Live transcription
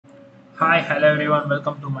Hi, hello everyone.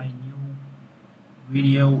 Welcome to my new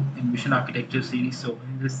video in Mission Architecture series. So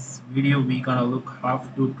in this video, we're gonna look how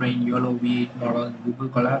to train yolov8 model in Google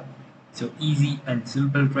Colab. So easy and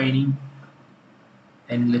simple training,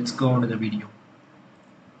 and let's go on to the video.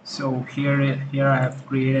 So here I have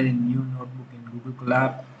created a new notebook in Google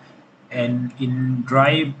Colab, and in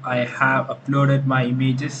Drive I have uploaded my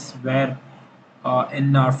images. Where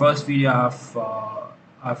in our first video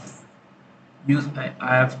I've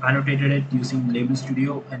I have annotated it using Label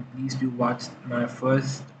Studio, and please do watch my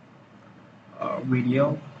first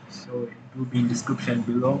video, so it will be in description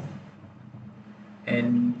below.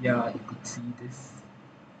 And yeah, you could see this,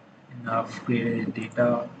 and I've created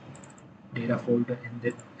a data folder. In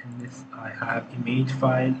this I have image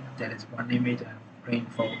file. That is one image I have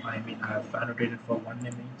trained for. I have annotated for one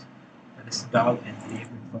image, that is dog, and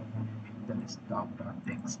labeled for one image, that is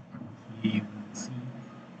dog.text. Here you will see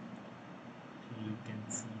you can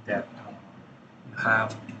see that you have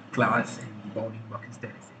the class and the bounding buckets, that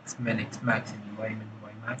is xmin, xmax, and ymin,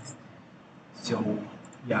 ymax. So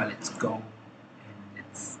yeah, let's go and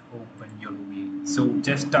let's open yolov8. So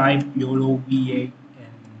just type yolov8 in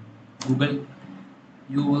Google.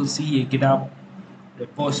 You will see a GitHub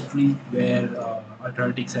repository where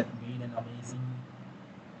Alteryx had made an amazing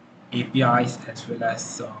APIs as well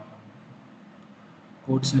as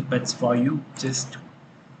code snippets for you. Just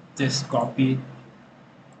copy it,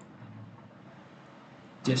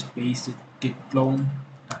 just paste it, git clone,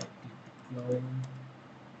 type git clone.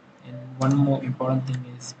 And one more important thing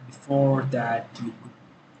is, before that you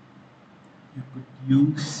could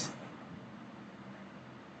use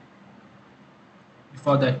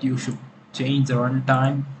before that you should change the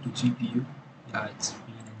runtime to GPU. Yeah, it's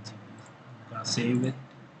been in GPU. I'm gonna save it,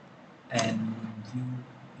 and you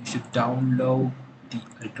you should download the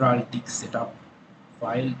Ultralytics setup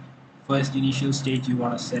file. First initial stage, you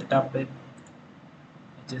wanna set up it.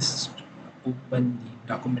 Just open the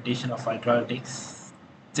documentation of Ultralytics.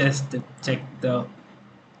 Just check the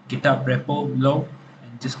GitHub repo below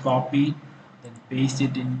and just copy it, then paste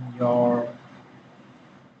it in your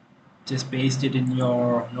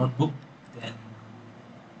notebook, then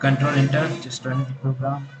control enter, just run the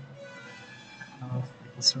program. Now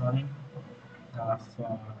it is running. I've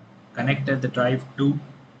connected the drive to,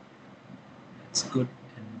 it's good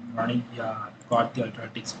and running. Yeah, got the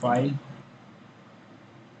Ultralytics file.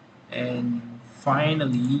 And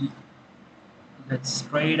finally, let's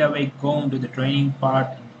straight away go into the training part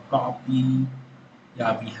and copy.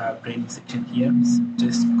 Yeah, we have training section here, so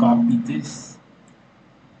just copy this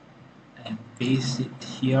and paste it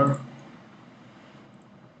here.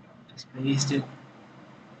 Just paste it.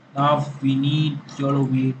 Now we need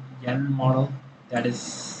yolov8 N model, that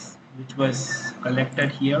is which was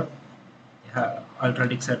collected here. Yeah,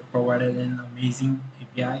 Ultralytics had provided an amazing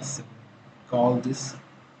API, so call this.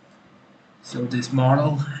 So this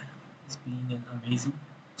model has been an amazing.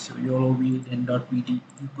 So yolov8 N.pt.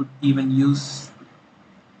 You could even use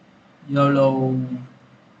YOLO.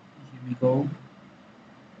 Here we go.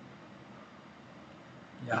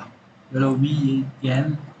 Yeah, yolov8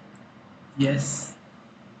 N. Yes,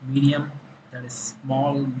 medium, that is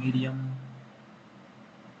small, medium,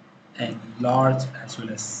 and large as well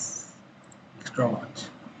as extra large.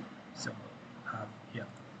 So yeah, I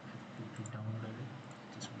quickly download it.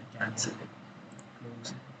 Just want to cancel it,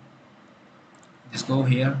 close it. Just go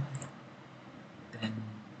here. Then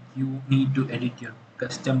you need to edit your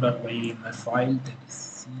custom.yaml file, that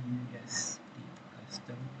is cusd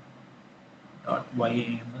custom.yaml,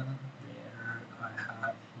 where I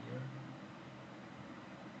have here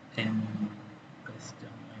in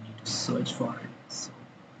custom. I need to search for it. So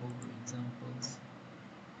go to examples.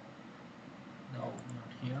 No,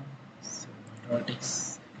 not here. So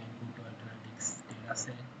Alteryx, again go to Alteryx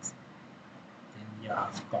datasets. Then yeah,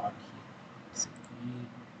 I've got here. So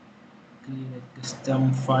create a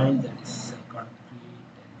custom file, that is I got to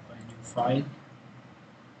create and find new file.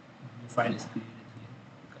 New file is created here.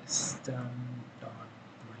 Custom.yaml.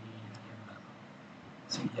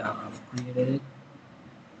 So yeah, I've created it.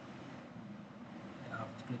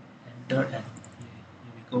 I've clicked enter, and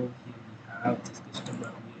here we go. Here we have this custom.yaml.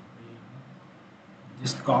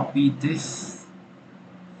 Just copy this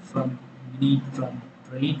from we need from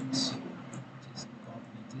train. So just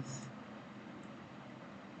copy this,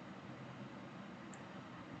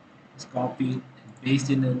 just copy it and paste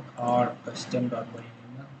it in our custom.yml.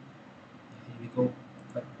 Here we go.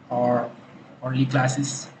 But our only class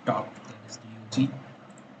is top, that is dog.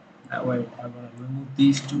 I want to remove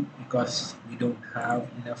these two because we don't have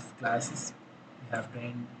enough classes. We have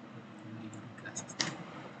trained with only two classes.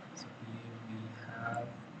 So here we have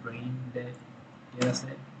trained the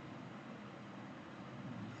dataset.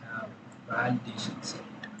 validation set.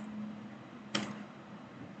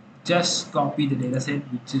 Just copy the dataset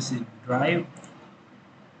which is in drive.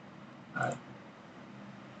 uh,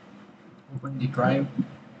 Open the drive.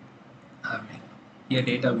 Here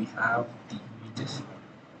data we have the images.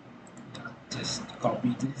 Just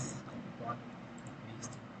copy this,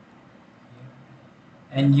 paste it here,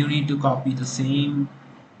 and you need to copy the same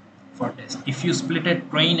for test. If you split it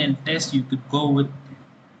train and test, you could go with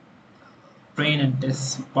train and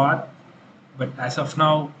test part, but as of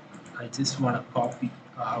now I just want to copy.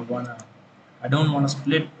 I don't want to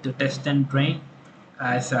split the test and train,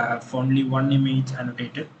 as I have only one image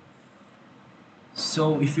annotated.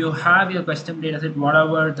 So if you have your custom dataset,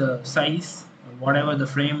 whatever the size or whatever the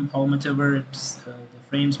frame, how much ever the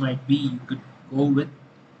frames might be, you could go with.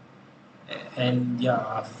 And yeah,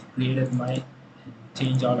 I've created my and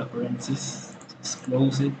change all occurrences. Just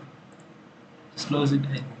close it,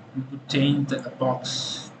 and you could change the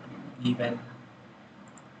box to even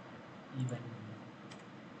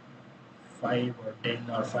 5 or 10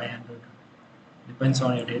 or 500, depends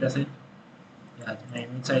on your dataset. Yeah, my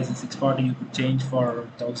image size is 640. You could change for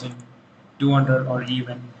 1200 or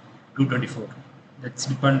even 224. That's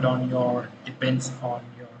depends on your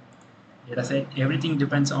dataset. Everything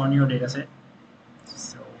depends on your dataset.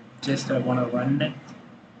 So just I want to run it.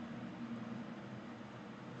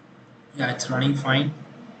 Yeah, it's running fine.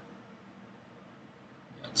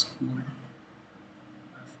 Yeah, it's cool.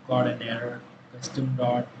 I've got an error.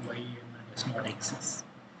 Custom.yml does not exist.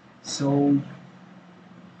 So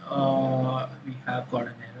we have got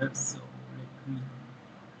an error. So let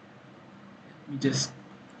me just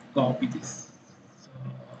copy this. So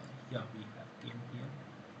yeah, we have came here.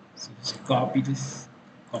 So just copy this,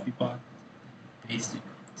 copy path, paste it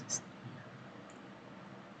just here.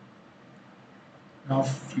 Now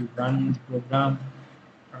if you run the program,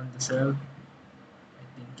 run the cell, I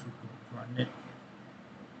think you could run it.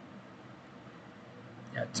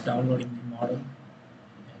 Yeah, it's downloading the model.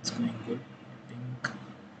 Yeah, it's going good. I think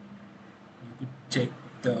you could check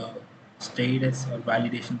the status or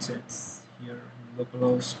validation sets here in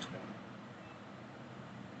localhost.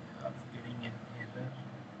 Yeah, getting an error.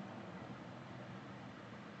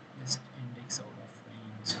 Just index out of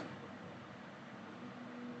range.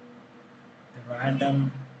 The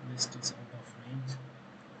random list is out of range.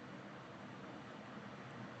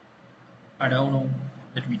 I don't know.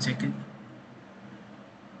 Let me check it.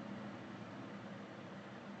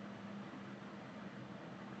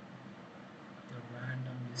 The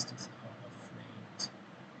random list is out of range.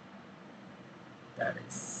 That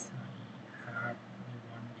is, I have only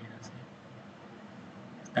one data set.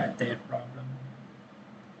 Is that their problem?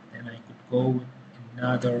 Then I could go with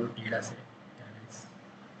another data set. That is,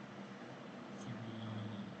 if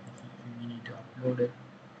we need to upload it.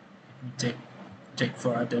 Let me check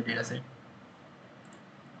for other data set.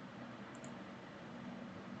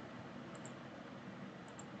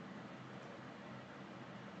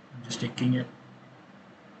 I'm just checking it.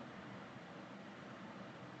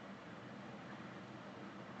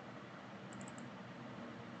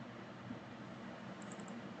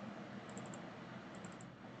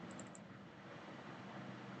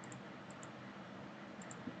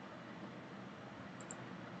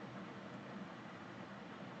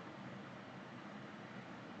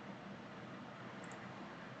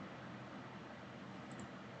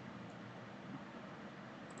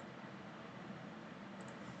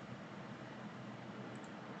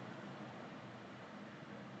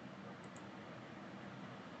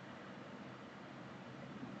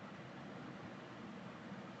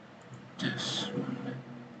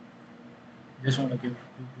 Just want to give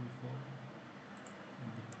 224.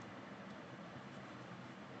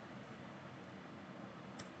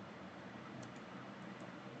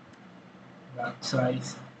 Back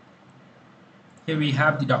size. Here we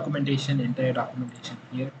have the documentation, entire documentation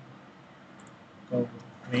here. Go with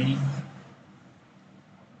training.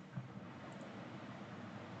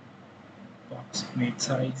 Box made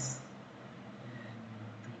size.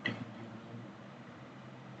 And retain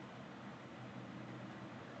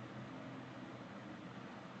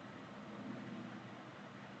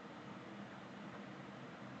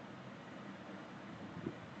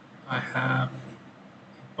I have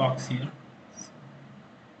a box here.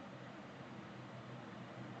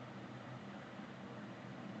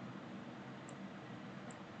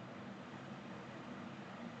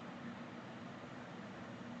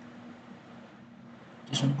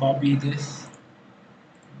 Just want to copy this.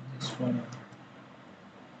 Just want to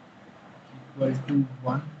equal to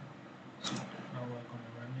 1. So now we're going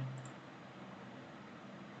to run it.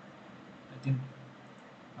 I think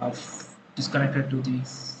I've disconnected to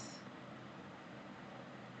these.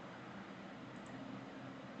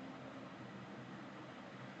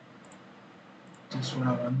 just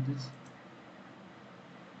wanna run this.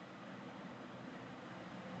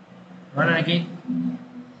 Run again.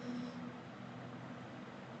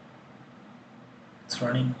 It's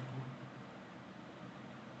running.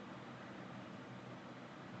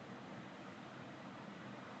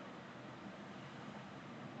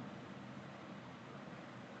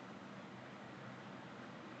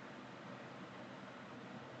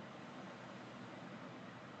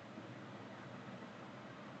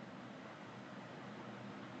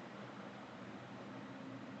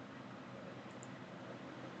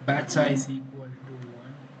 Batch size equal to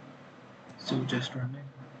 1. So just run it.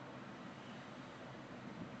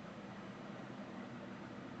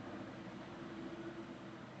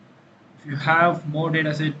 If you have more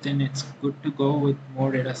dataset, then it's good to go with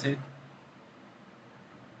more dataset.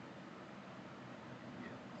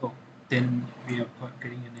 Oh, then we are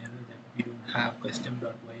getting an error that we don't have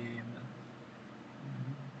custom.yaml.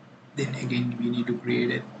 Then again, we need to create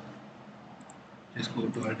it. Just go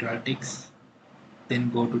to Ultralytics, then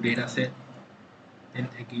go to dataset. Then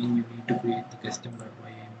again, you need to create the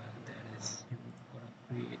custom.yaml. That is, you're gonna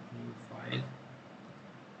create new file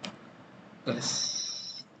custom.yaml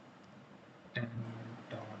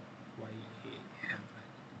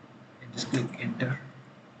and just click enter.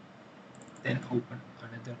 Then open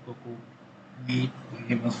another Coco 8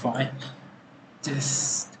 YAML file.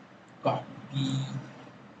 Just copy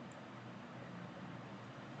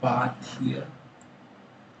path here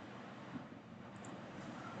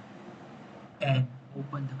and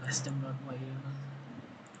open the custom.yml,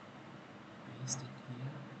 paste it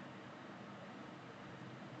here.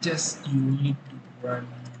 Just you need to run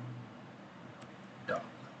doc.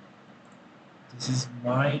 This is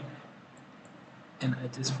my, and I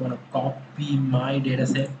just want to copy my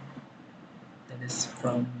dataset that is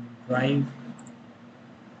from drive.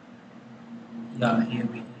 Yeah, here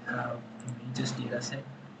we have images dataset.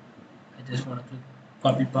 I just want to click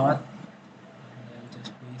copy path and I'll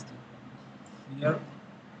just paste it here.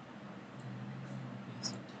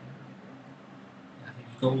 Paste it here. Yeah, here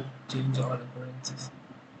we go. Change all occurrences.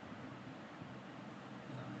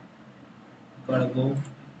 Gotta go.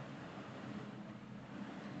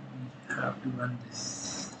 We have to run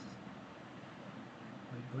this.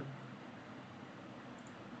 Very good.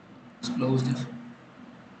 Let's close this.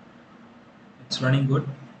 It's running good. I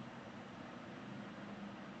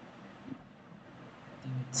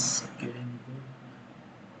think it's getting good.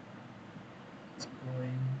 It's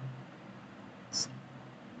going. Let's see.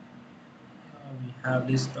 We have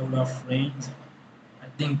list out of range. I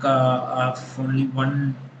think I have only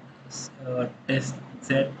one test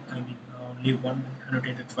set. I mean, only one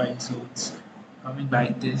annotated file, so it's coming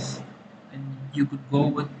like this. And you could go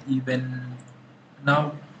with even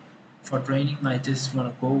now for training. I just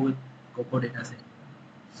want to go with Coco dataset.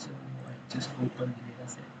 So I just open the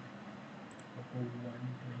dataset. Coco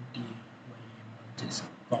 120 YAML. Just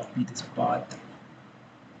copy this path,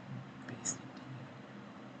 paste it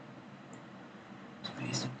here.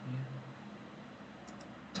 Paste it here.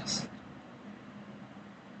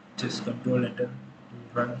 Just control enter to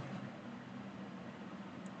run.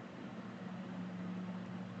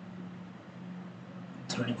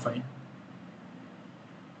 It's running fine.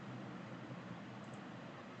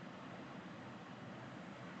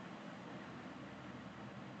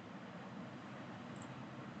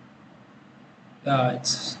 Yeah,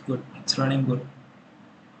 it's good. It's running good.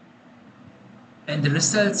 And the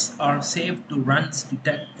results are saved to runs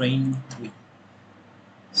detect train 3.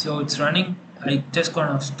 So it's running. I just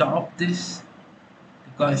gonna stop this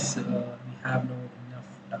because we have no enough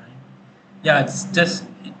time. Yeah, it's just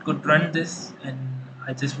it could run this, and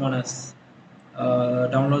I just wanna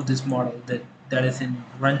download this model that is in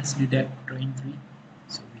runs detect train 3.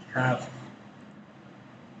 So we have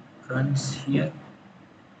runs here.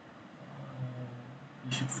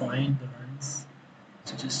 We should find the runs.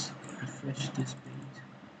 So just refresh this page.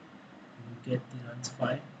 You get the runs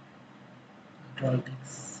file.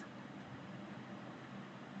 Analytics.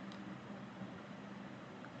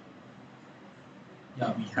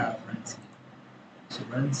 Yeah, we have runs here. So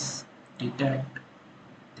runs detect.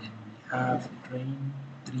 Then we have train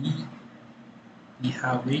 3. We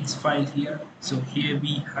have weights file here. So here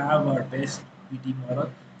we have our best PT model.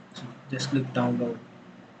 So just click download.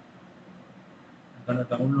 I'm gonna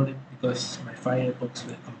download it because my 5 epochs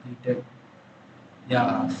were completed.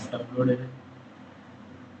 Yeah, I've downloaded it.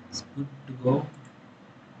 It's good to go.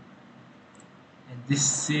 And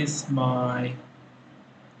this is my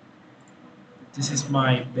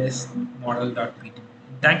best model.pt.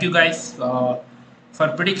 Thank you guys. For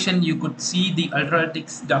prediction, you could see the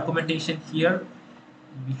Ultralytics documentation here.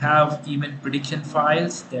 We have even prediction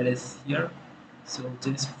files that is here. So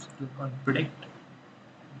just click on predict,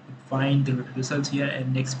 find the results here,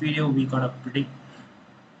 and next video we're gonna predict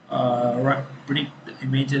the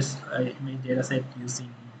image data set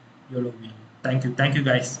using YOLO video. Thank you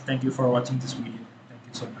guys. Thank you for watching this video. Thank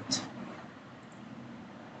you so much.